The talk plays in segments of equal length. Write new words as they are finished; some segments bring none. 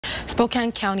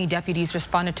Spokane County deputies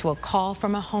responded to a call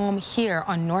from a home here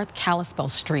on North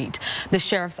Calispel Street. The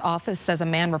sheriff's office says a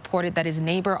man reported that his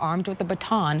neighbor, armed with a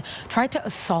baton, tried to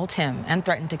assault him and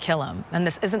threatened to kill him. And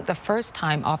this isn't the first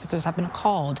time officers have been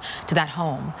called to that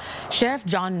home. Sheriff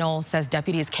John Knowles says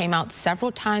deputies came out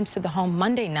several times to the home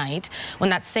Monday night when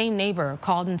that same neighbor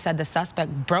called and said the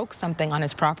suspect broke something on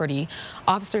his property.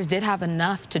 Officers did have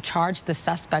enough to charge the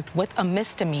suspect with a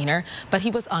misdemeanor, but he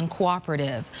was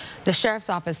uncooperative. The sheriff's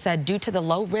office said due to the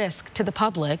low risk to the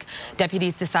public,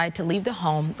 deputies decided to leave the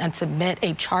home and submit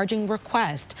a charging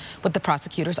request with the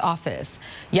prosecutor's office.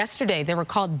 Yesterday, they were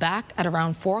called back at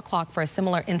around 4 o'clock for a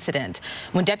similar incident.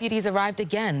 When deputies arrived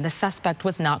again, the suspect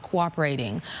was not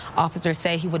cooperating. Officers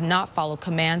say he would not follow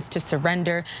commands to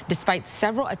surrender despite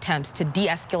several attempts to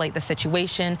de-escalate the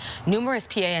situation, numerous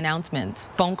PA announcements,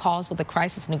 phone calls with a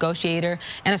crisis negotiator,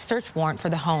 and a search warrant for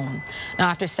the home. Now,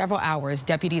 after several hours,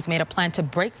 deputies made a plan to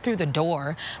break through the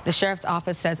door. The sheriff's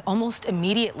office says almost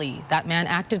immediately that man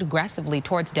acted aggressively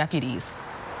towards deputies.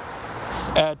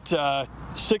 At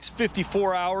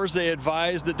 6:54 hours, they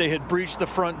advised that they had breached the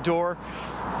front door,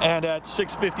 and at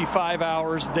 6:55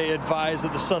 hours, they advised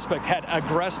that the suspect had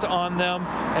aggressed on them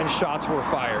and shots were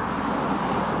fired.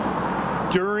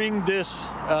 During this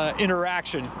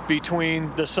interaction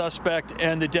between the suspect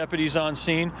and the deputies on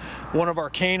scene, one of our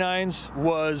canines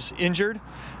was injured,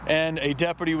 and a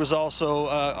deputy was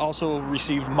also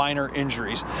received minor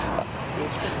injuries.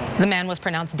 The man was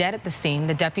pronounced dead at the scene.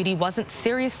 The deputy wasn't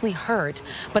seriously hurt,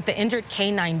 but the injured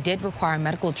canine did require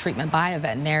medical treatment by a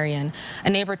veterinarian. A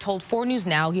neighbor told 4 News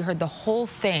Now he heard the whole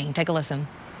thing. Take a listen.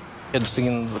 Had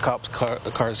seen the cops'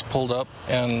 cars pulled up,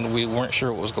 and we weren't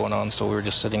sure what was going on, so we were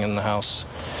just sitting in the house.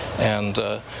 And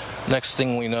next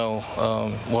thing we know,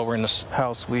 while we're in this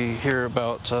house, we hear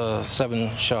about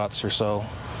 7 shots or so,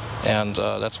 and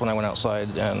that's when I went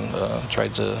outside and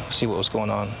tried to see what was going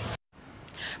on.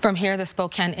 From here, the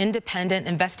Spokane Independent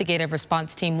Investigative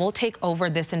Response Team will take over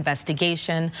this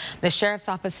investigation. The sheriff's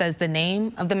office says the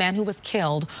name of the man who was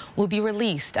killed will be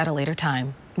released at a later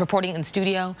time. Reporting in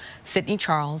studio, Sydney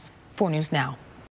Charles, 4 News Now.